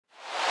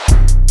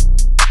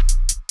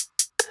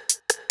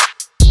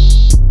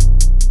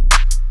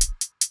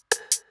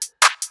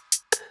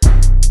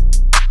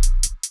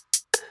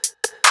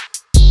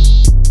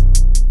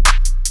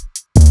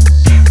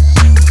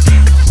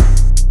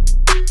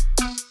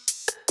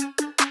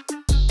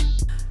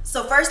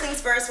first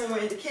things first, when we're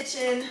in the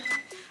kitchen,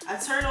 I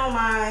turn on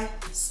my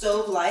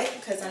stove light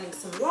because I need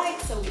some light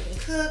so we can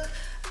cook.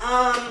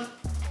 I'm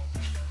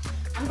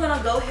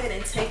gonna go ahead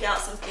and take out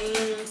some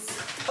things.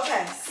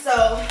 Okay,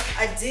 so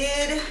I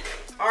did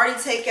already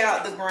take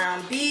out the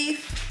ground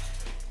beef.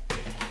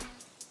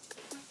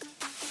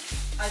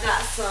 I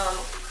got some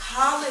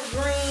collard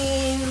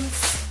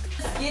greens.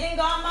 Getting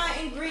all my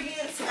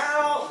ingredients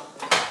out.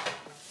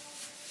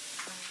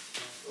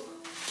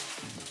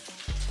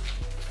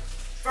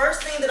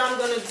 First thing that I'm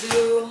gonna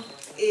do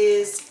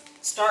is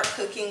start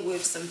cooking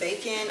with some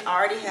bacon. I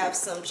already have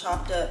some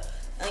chopped up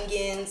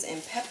onions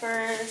and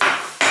peppers.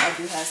 I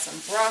do have some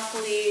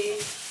broccoli.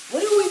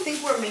 What do we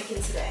think we're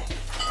making today?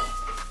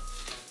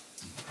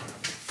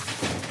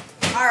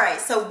 All right,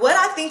 so what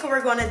I think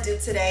we're gonna do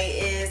today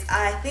is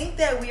I think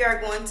that we are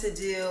going to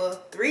do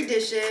 3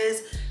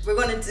 dishes. We're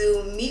gonna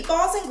do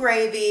meatballs and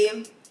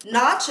gravy,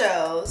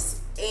 nachos,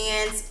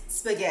 and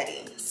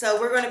spaghetti. So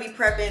we're gonna be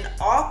prepping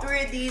all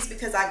 3 of these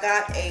because I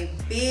got a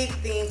big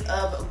thing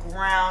of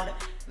ground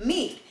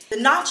meat. The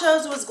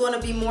nachos was gonna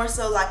be more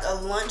so like a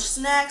lunch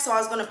snack, so I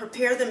was gonna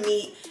prepare the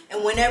meat,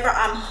 and whenever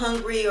I'm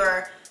hungry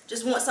or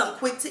just want something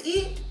quick to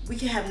eat, we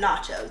can have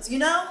nachos, you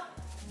know?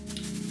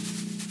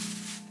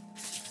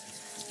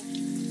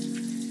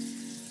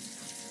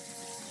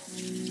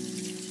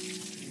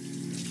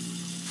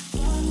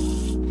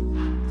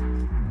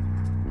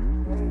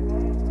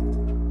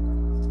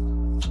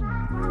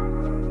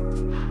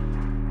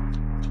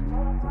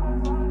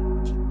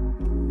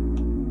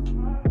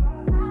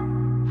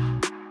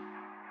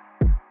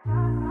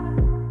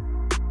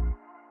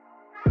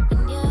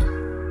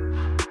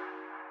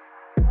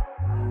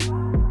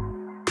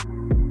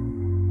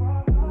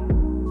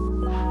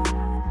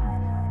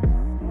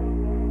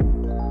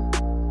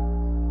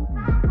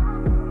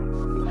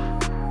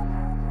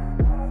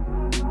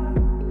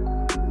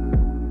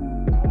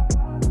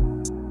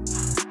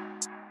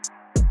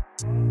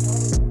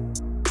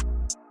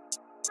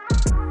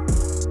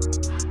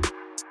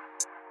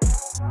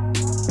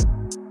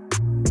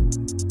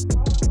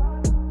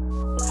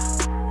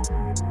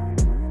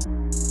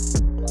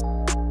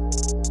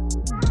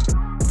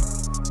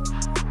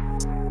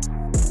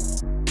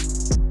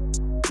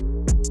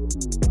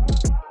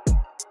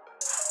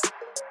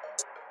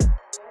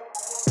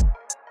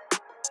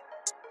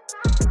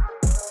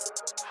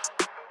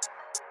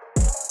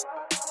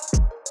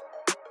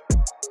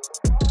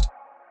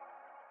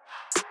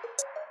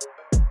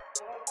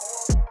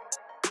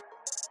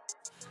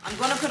 I'm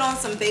gonna put on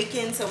some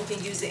bacon so we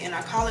can use it in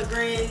our collard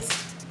greens.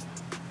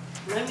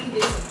 Let me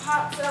get some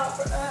pots out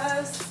for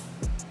us.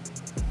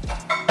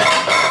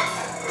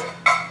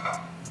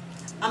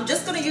 I'm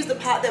just gonna use the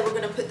pot that we're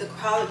gonna put the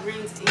collard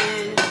greens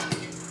in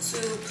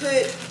to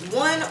put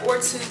 1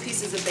 or 2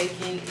 pieces of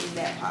bacon in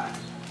that pot.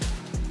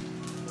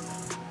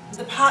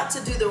 The pot to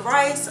do the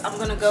rice, I'm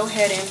gonna go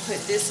ahead and put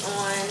this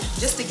on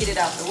just to get it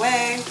out the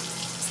way.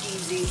 It's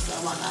easy, so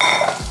why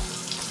not?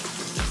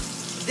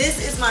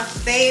 This is my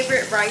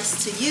favorite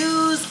rice to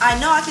use. I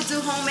know I could do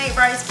homemade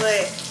rice,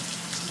 but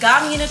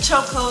got me in a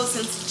chokehold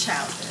since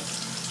childhood.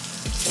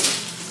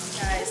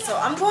 Guys, so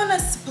I'm going to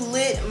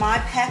split my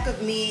pack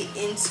of meat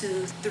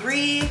into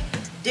 3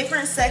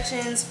 different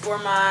sections for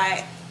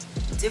my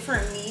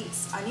different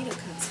meats. I need a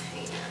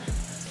container.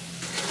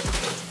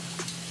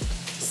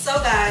 So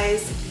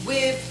guys,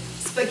 with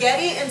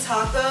spaghetti and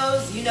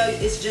tacos, you know,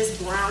 it's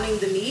just browning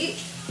the meat.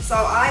 So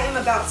I am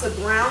about to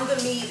brown the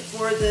meat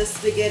for the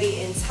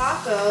spaghetti and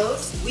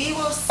tacos. We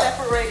will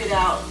separate it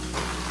out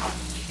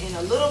in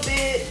a little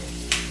bit.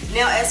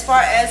 Now, as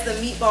far as the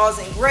meatballs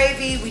and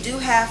gravy, we do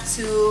have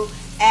to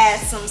add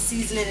some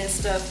seasoning and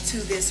stuff to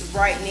this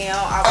right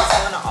now. I was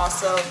going to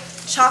also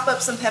chop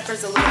up some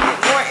peppers a little bit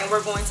more, and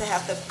we're going to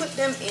have to put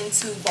them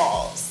into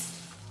balls.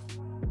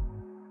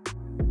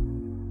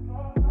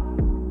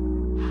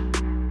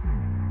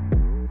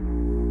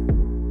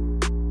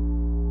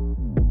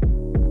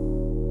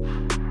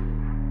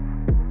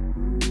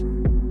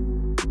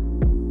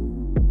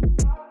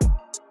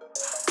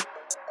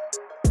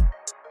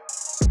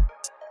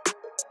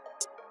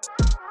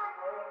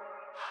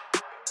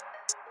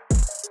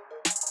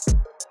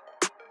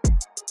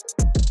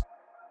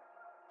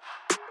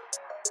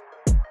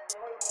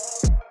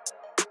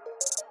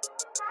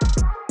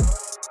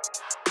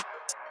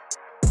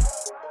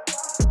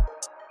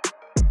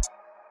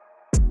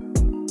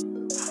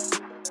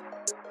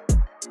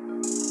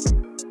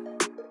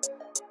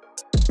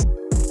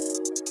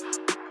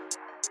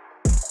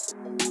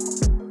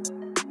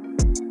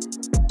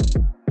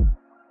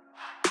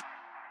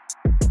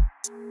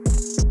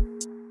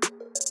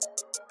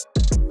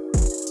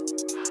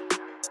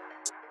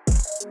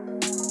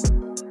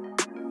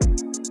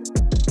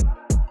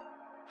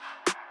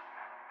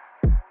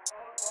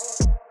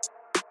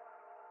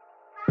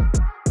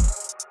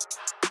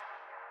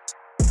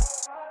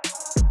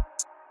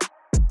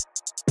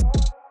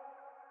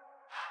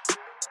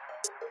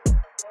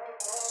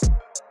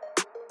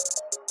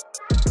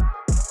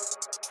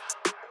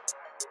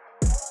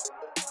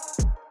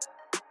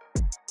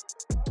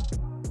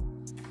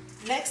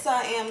 Next,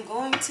 I am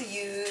going to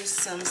use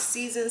some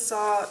seasoned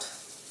salt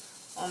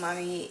on my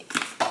meat.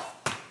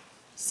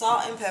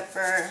 Salt and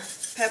pepper,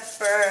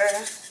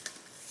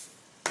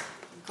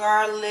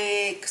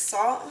 garlic,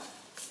 salt,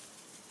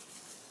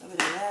 a little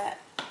bit of that,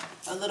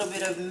 a little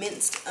bit of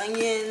minced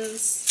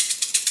onions,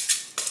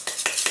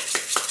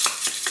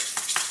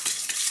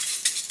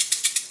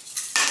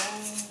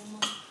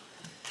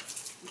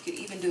 you could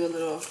even do a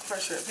little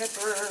crushed red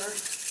pepper,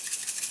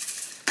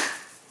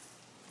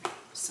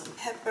 some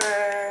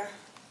pepper,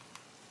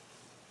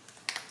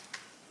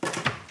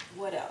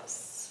 what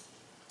else?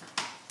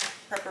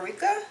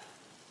 Paprika?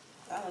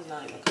 That one's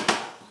not even coming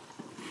out.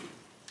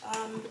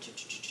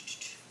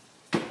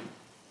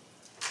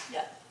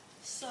 Yeah,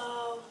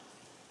 so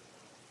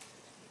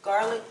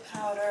garlic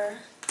powder, a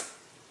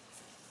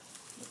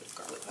little bit of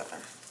garlic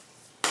powder.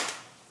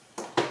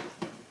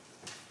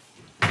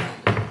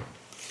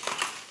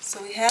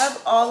 So we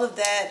have all of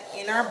that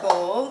in our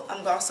bowl.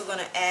 I'm also going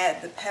to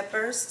add the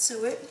peppers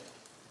to it.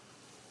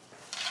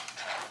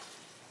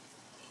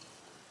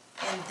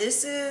 And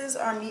this is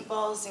our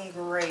meatballs and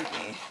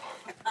gravy.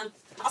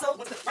 Also,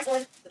 once the rice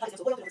on, the pot is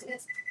going to boil in 2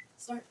 minutes.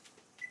 Start.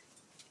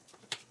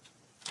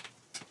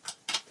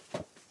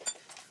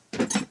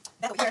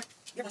 Back over here,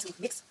 we're going to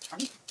mix our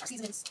meat, our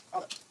seasonings,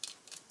 all up.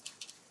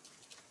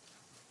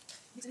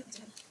 Mix it, mix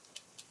it.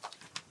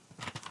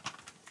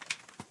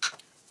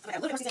 I'm going to add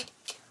a little bit more seasoning,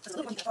 because a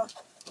little bit more heat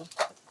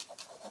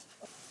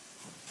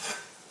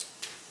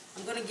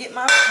I'm going to get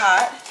my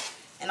pot,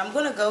 and I'm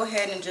going to go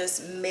ahead and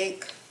just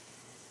make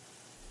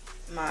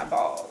my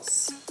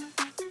balls.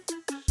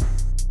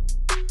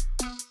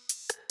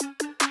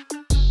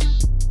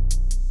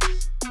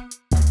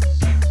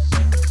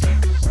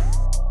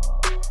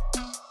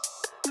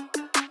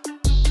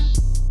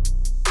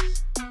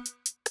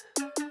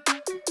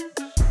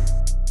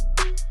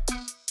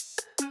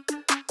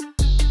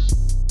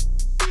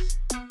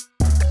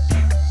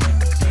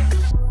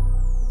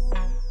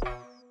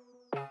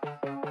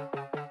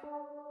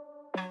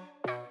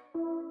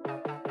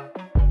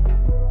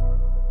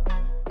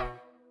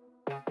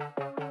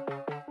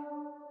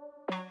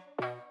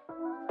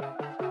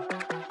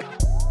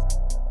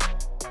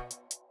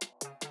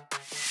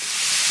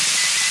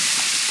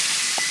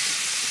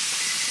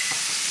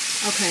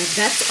 Okay,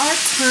 that's our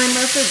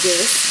timer for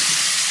this.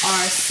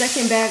 Our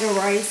second bag of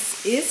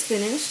rice is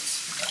finished.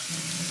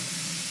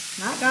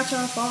 Not got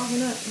y'all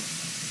fogging up.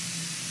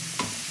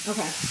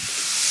 Okay,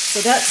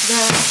 so that's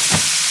that.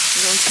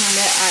 We're gonna turn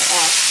that eye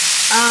off.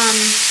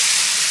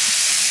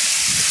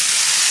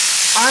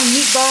 Our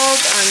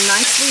meatballs are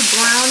nicely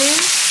browning.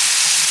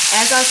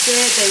 As I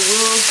said, they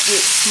will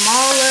get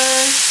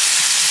smaller.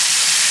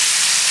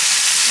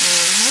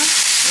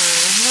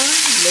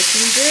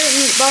 Looking good,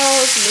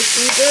 meatballs,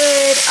 looking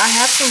good. I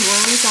have some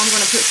room, so I'm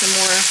going to put some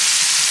more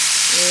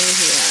in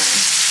here.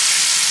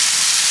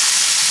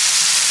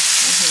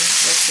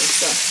 That's good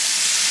stuff.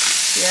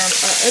 Here are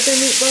our other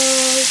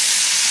meatballs.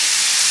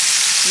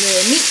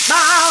 Little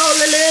meatball,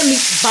 little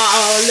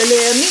meatball,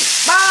 little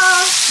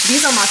meatball.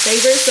 These are my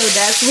favorites, so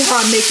that's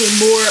why I'm making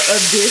more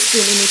of this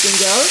than anything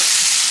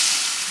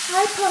else.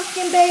 Hi,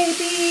 pumpkin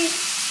baby.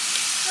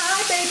 Hi,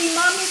 baby.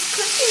 Mommy's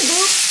cooking,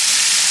 boots.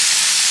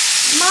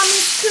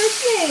 Mommy's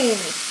cooking.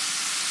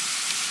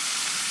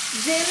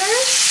 Dinner.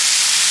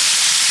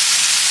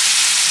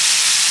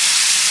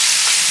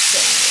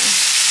 So,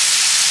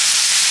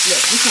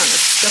 look, I'm trying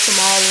to stuff them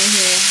all in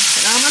here.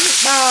 Put on my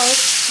meatballs.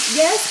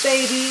 Yes,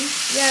 baby.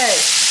 Yes.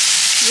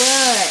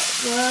 What?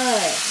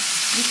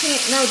 You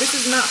can't. No, this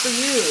is not for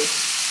you.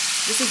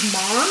 This is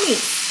mommy.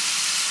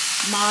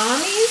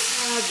 Mommy's.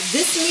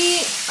 This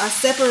meat, I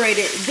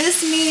separated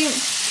this meat.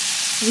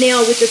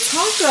 Now with the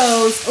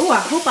tacos, oh, I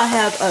hope I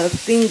have a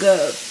thing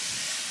of,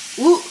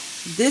 ooh,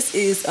 this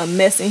is a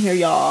mess in here,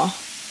 y'all.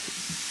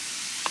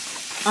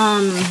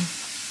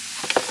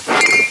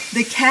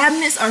 The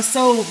cabinets are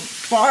so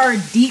far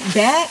deep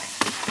back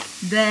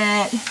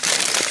that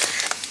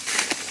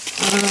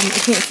I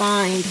can't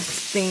find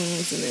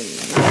things, and then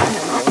I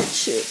have more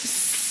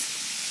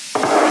chips.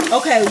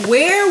 Okay,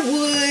 where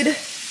would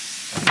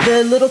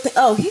the little thing,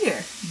 oh,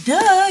 here,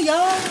 duh,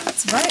 y'all,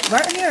 it's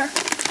right here.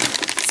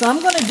 So I'm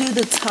going to do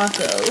the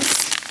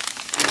tacos.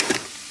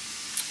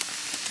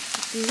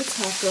 Do the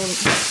taco,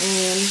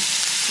 and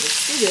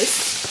let's do this.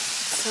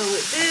 So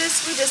with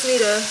this, we just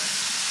need a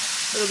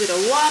little bit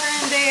of water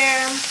in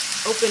there.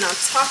 Open our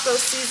taco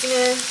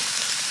seasoning.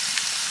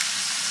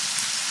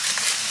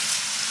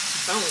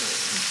 Boom.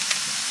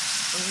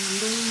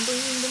 Boom, boom,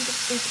 boom, boom,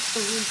 boom,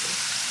 boom, boom.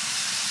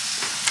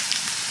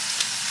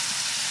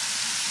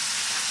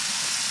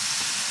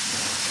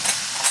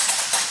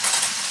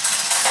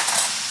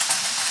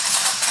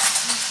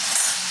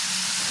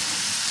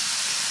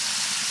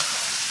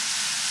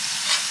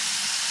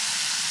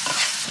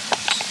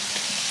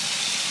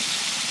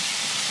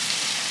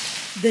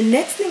 The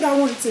next thing I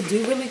wanted to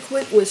do really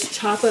quick was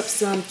chop up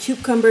some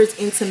cucumbers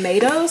and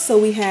tomatoes. So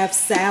we have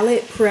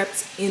salad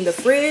prepped in the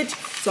fridge.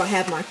 So I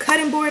have my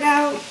cutting board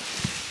out.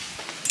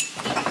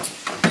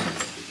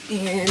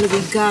 And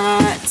we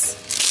got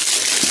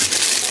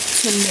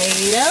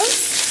tomatoes,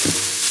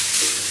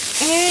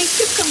 and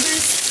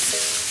cucumbers.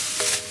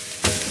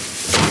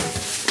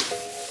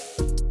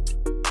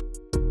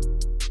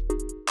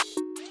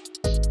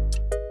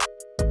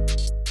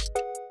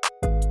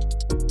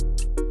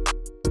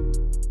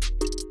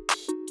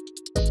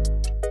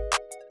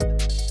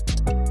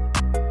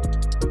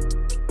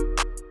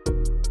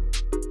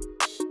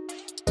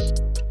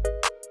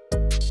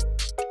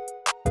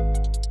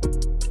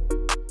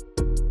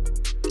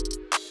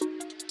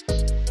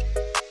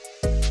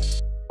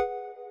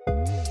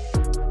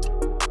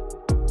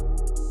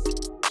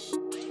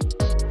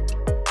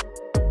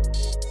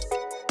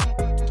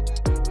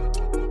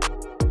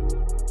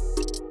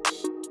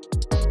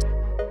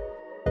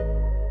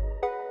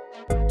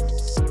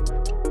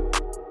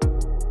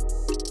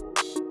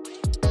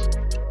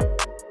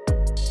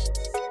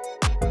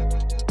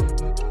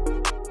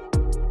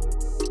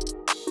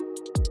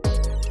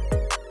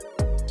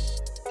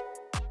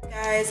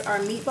 Guys, our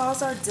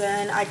meatballs are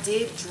done. I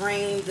did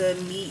drain the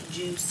meat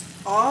juice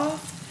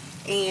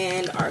off,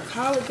 and our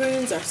collard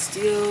greens are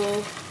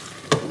still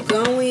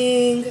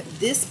going.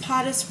 This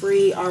pot is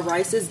free. Our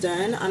rice is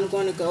done. I'm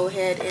going to go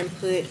ahead and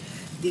put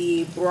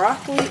the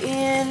broccoli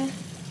in.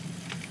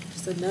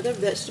 Just another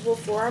vegetable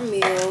for our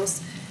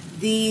meals.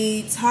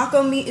 The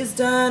taco meat is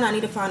done. I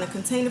need to find a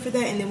container for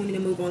that, and then we need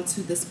to move on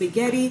to the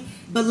spaghetti.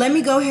 But let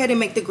me go ahead and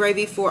make the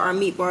gravy for our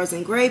meatballs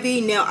and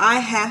gravy. Now I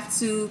have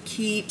to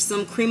keep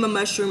some cream of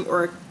mushroom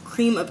or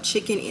cream of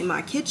chicken in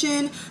my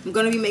kitchen. I'm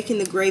going to be making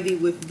the gravy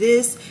with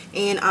this,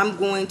 and I'm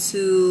going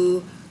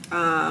to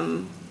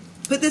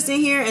put this in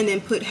here and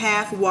then put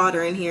half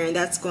water in here, and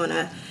that's going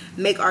to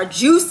make our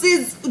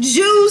juices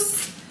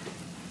juice.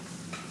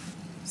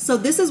 So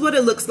this is what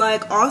it looks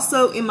like.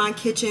 Also in my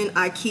kitchen,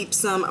 I keep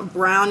some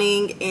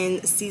browning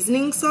and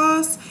seasoning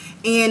sauce.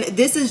 And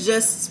this is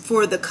just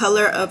for the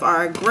color of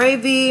our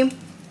gravy. I'm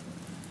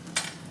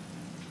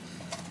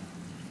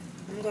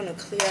going to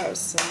clear out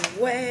some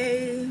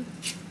whey.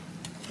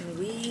 And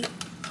we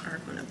are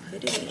going to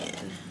put it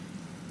in.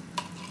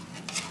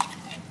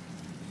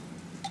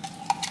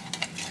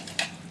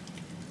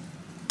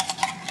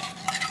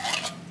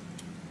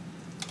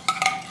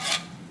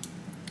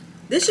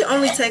 This should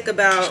only take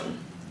about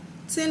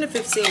 10 to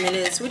 15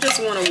 minutes. We just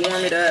want to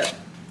warm it up.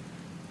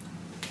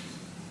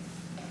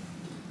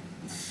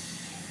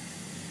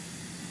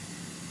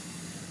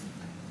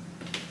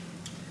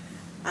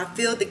 I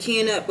filled the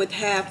can up with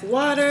half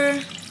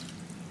water.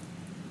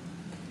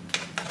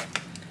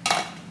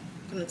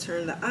 I'm going to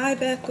turn the eye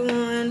back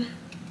on.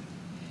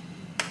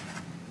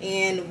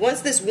 And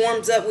once this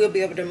warms up, we'll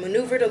be able to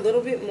maneuver it a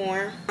little bit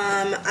more.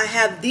 I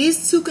have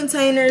these two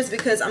containers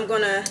because I'm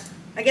going to,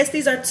 I guess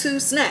these are two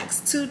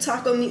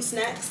taco meat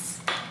snacks.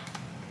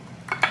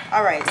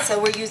 Alright, so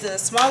we're using the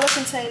smaller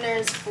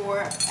containers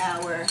for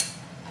our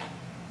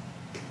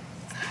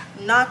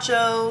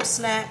nacho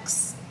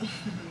snacks. I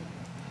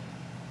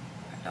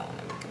don't want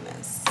to make a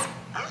mess.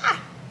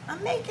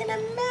 I'm making a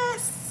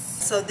mess.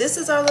 So this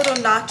is our little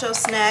nacho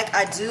snack.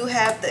 I do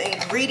have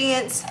the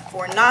ingredients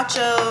for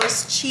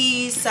nachos,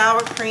 cheese,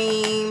 sour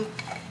cream.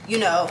 You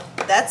know,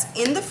 that's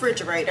in the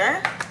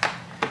refrigerator.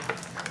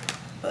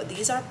 But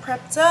these are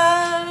prepped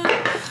up.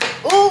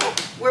 Ooh,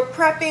 we're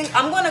prepping.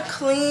 I'm going to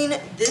clean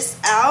this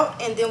out,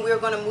 and then we're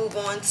going to move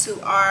on to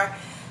our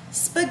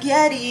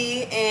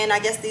spaghetti. And I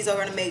guess these are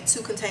going to make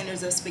 2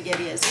 containers of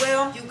spaghetti as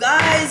well. You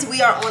guys,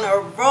 we are on a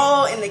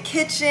roll in the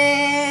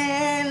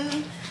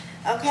kitchen.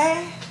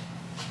 Okay?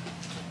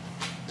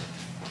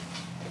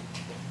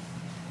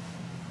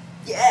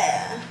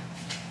 Yeah.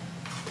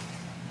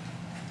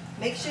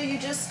 Make sure you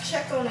just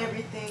check on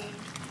everything.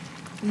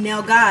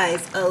 Now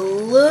guys, a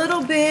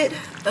little bit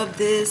of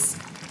this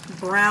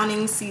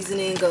browning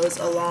seasoning goes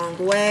a long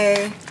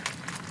way.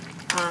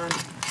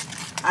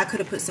 I could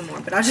have put some more,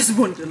 but I just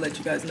wanted to let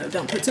you guys know,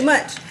 don't put too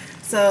much.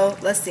 So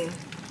let's see.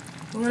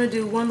 We're going to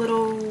do one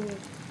little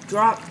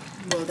drop.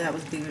 Well, that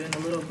was bigger than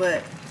a little,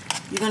 but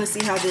you're going to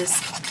see how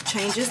this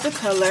changes the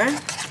color.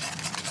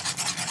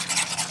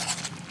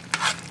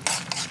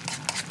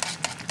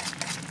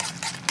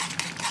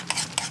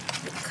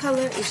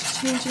 Color is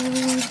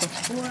changing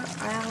before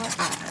our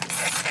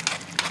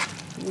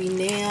eyes. We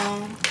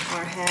now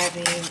are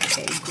having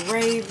a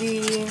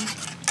gravy.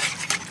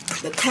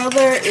 The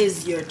color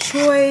is your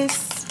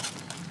choice.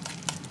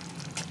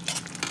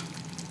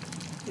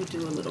 We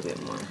do a little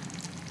bit more.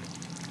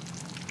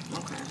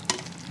 Okay.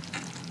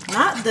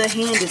 Not the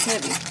hand is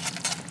heavy.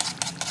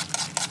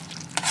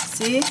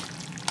 See?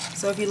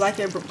 So if you like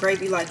your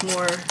gravy like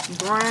more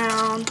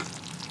brown,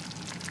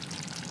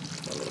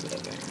 a little bit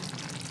of it.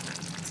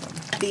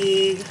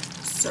 Big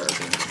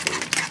serving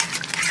food.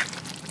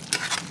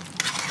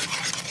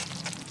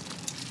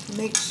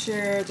 Make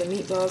sure the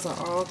meatballs are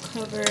all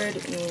covered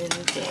in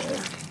the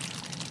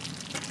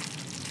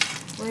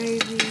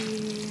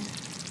gravy.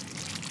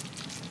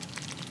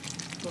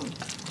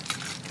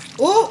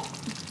 Oh!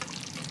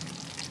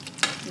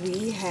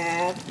 We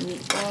have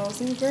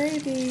meatballs and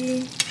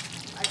gravy.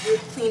 I did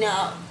clean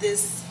out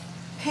this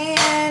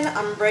pan.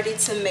 I'm ready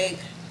to make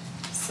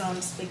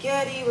some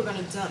spaghetti. We're going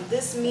to dump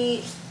this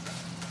meat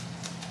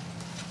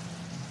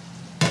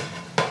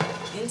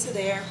into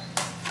there.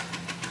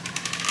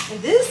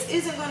 And this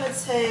isn't gonna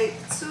take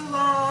too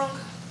long.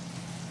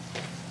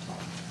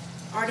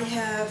 I already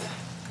have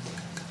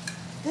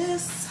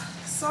this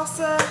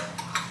salsa.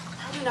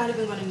 Probably not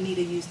even gonna need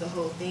to use the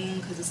whole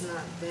thing because it's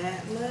not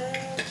that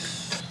much.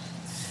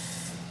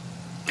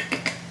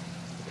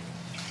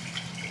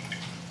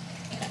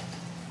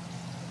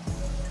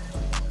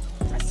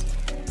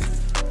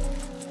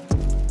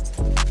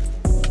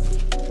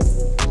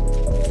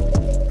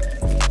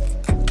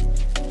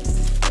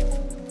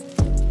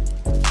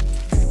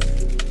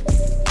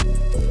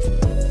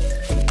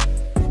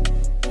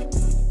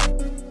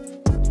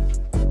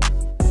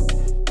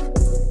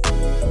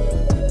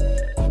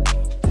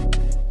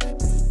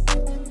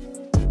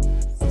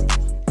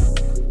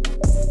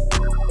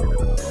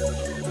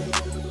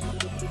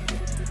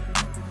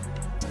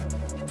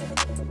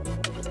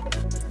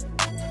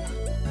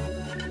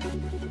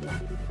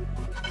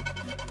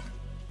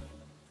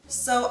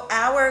 So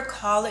our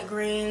collard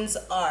greens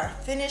are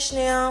finished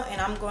now, and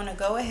I'm going to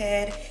go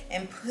ahead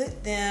and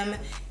put them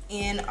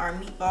in our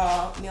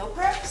meatball meal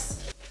preps.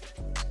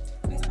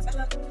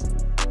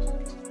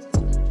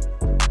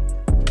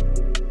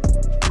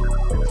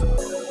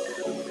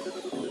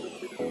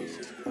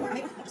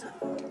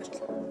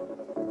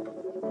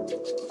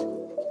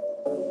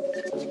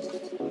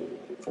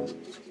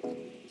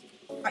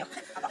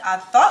 I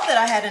thought that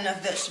I had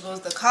enough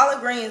vegetables. The collard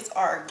greens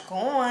are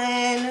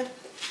gone.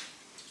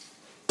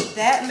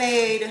 That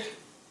made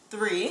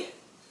 3.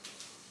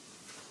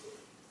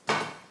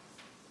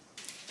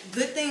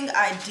 Good thing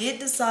I did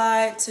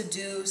decide to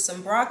do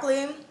some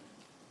broccoli,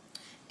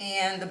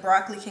 and the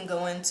broccoli can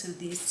go into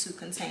these 2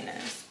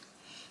 containers.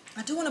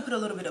 I do want to put a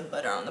little bit of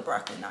butter on the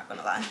broccoli, not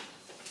gonna lie.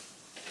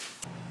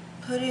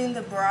 Putting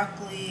the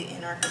broccoli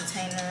in our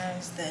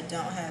containers that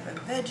don't have a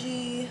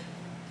veggie.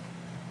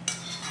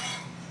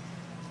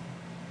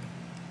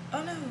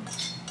 Oh no.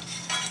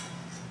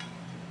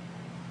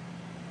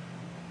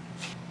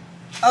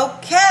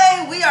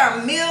 Okay, we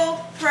are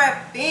meal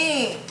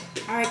prepping.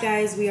 All right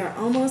guys, we are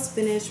almost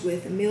finished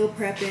with meal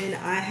prepping.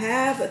 I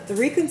have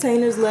 3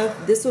 containers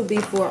left. This will be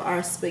for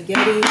our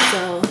spaghetti.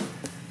 So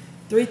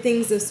 3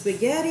 things of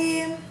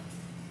spaghetti.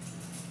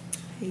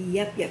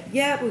 Yep.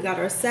 We got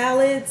our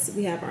salads.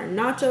 We have our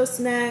nacho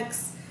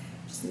snacks.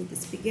 Just need the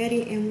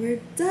spaghetti and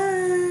we're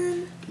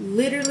done.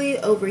 Literally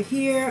over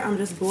here, I'm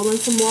just boiling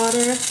some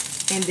water.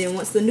 And then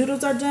once the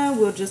noodles are done,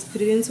 we'll just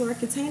put it into our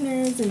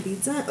containers and be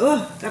done.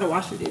 Oh, gotta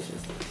wash the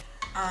dishes.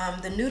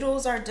 The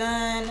noodles are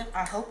done.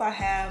 I hope I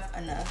have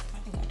enough. I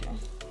think I do.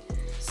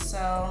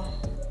 So,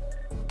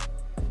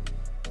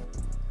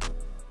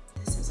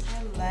 this is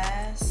our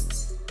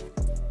last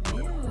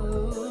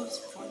meals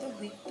for the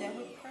week that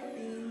we're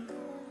prepping.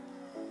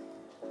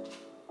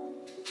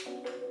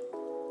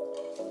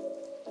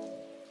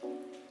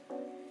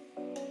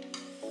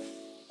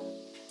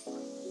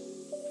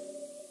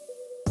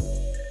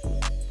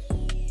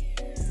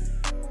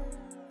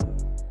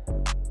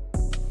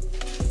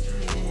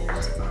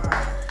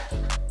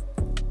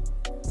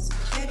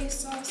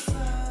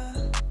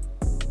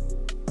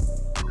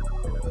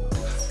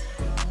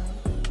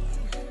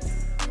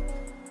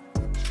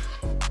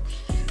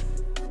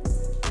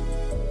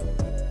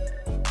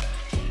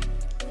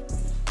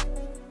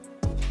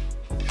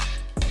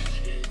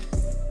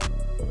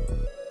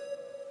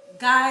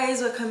 Guys,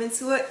 we're coming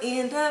to an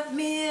end of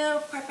meal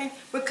prepping.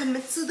 We're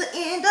coming to the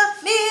end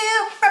of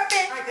meal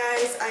prepping. All right,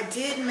 guys, I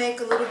did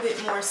make a little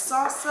bit more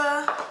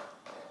salsa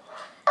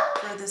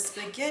for the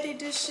spaghetti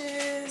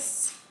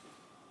dishes.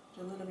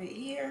 A little bit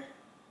here,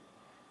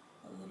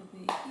 a little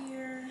bit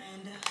here,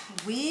 and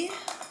we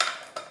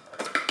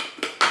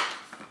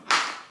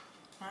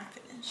are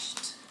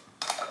finished.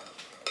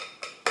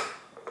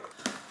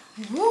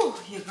 Woo,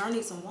 your girl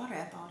needs some water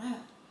after all that.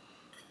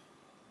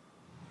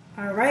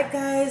 All right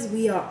guys,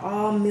 we are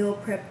all meal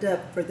prepped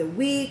up for the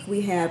week.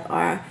 We have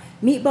our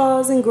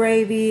meatballs and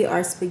gravy,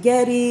 our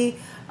spaghetti,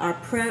 our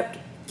prepped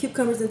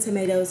cucumbers and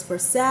tomatoes for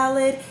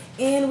salad,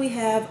 and we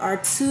have our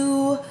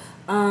 2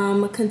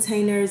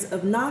 containers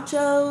of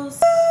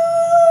nachos.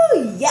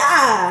 Ooh,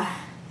 yeah!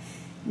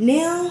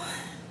 Now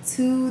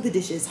to the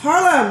dishes.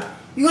 Harlem,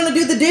 you gonna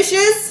do the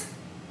dishes?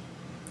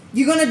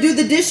 You gonna do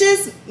the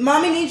dishes?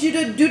 Mommy needs you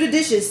to do the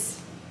dishes.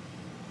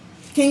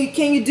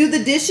 Can you do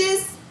the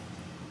dishes?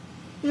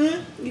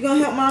 You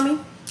gonna help mommy?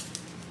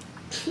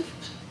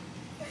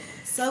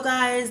 So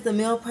guys, the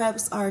meal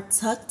preps are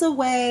tucked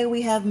away.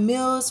 We have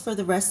meals for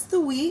the rest of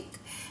the week,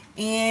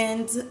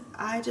 and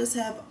I just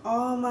have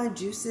all my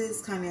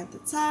juices kind of at the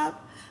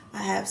top.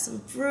 I have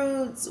some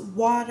fruits,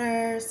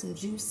 water, some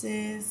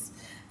juices,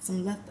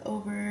 some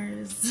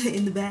leftovers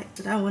in the back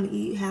that I want to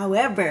eat.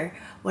 However,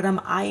 what I'm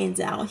eyeing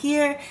down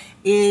here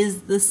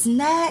is the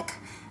snack,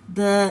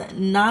 the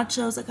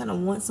nachos. I kind of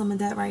want some of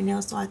that right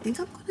now, so I think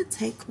I'm gonna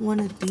take one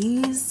of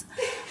these.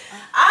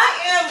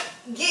 I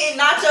am getting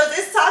nachos.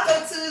 It's Taco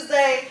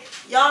Tuesday.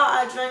 Y'all,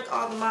 I drank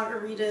all the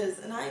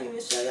margaritas, and I didn't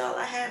even show y'all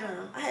I had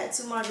them. I had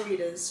 2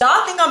 margaritas.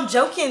 Y'all think I'm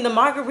joking? The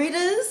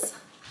margaritas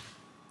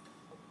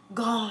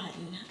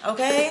gone,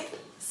 okay?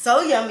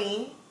 So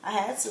yummy. I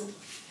had 2.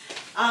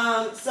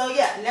 So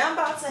yeah, now I'm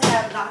about to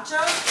have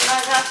nachos, and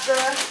I got the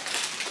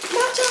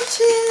nacho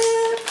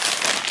chip.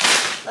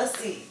 Let's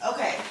see.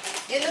 Okay,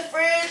 in the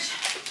fridge,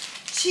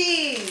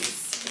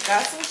 cheese.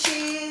 Got some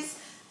cheese,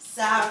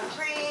 sour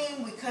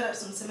cream. We cut up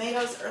some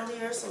tomatoes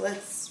earlier, so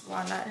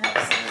why not have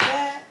some of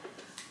that?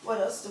 What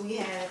else do we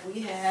have?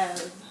 We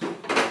have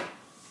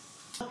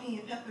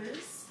jalapeno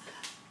peppers.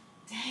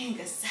 Dang,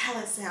 a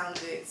salad sounds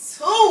good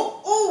too.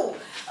 Ooh.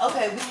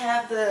 Okay, we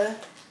have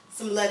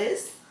some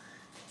lettuce.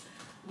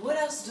 What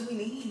else do we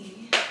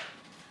need?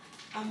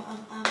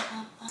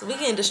 So we're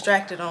getting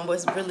distracted on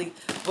what's really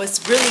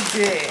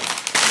good.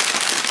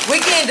 We're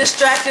getting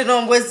distracted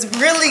on what's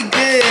really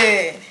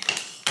good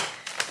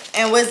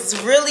and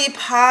what's really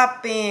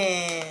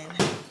popping.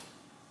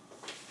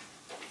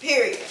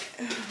 Period.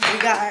 We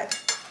got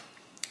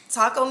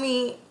taco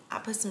meat. I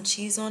put some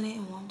cheese on it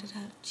and warmed it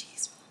up.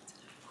 Cheese.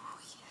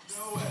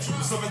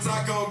 Serving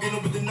taco,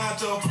 getting with the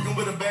nacho, fucking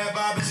with a bad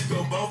vibe, but she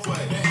go both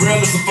ways.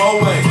 Real is a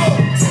four-way.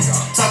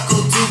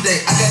 Taco Tuesday,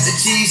 I got the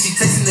cheese, she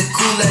tasting the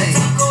Kool-Aid.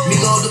 Me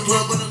go the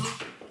plug on the loop.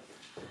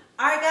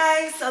 Alright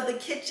guys, so the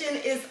kitchen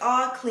is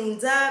all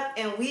cleaned up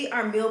and we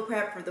are meal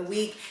prep for the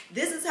week.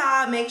 This is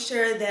how I make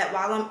sure that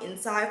while I'm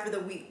inside for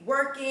the week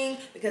working,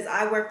 because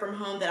I work from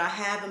home, that I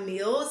have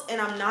meals and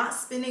I'm not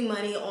spending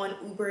money on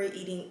Uber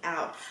eating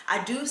out.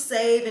 I do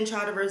save and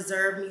try to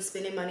reserve me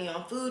spending money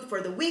on food for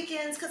the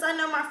weekends because I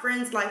know my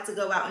friends like to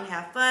go out and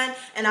have fun,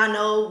 and I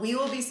know we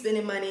will be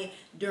spending money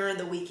during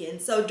the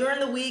weekend. So during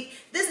the week,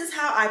 this is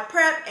how I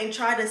prep and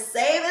try to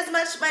save as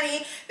much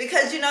money,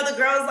 because you know the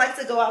girls like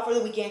to go out for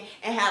the weekend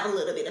and have a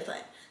little bit of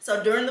fun.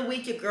 So during the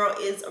week, your girl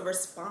is a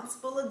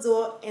responsible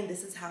adult, and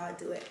this is how I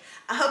do it.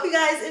 I hope you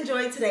guys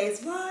enjoyed today's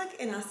vlog,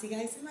 and I'll see you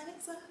guys in my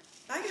next one.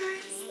 Bye guys.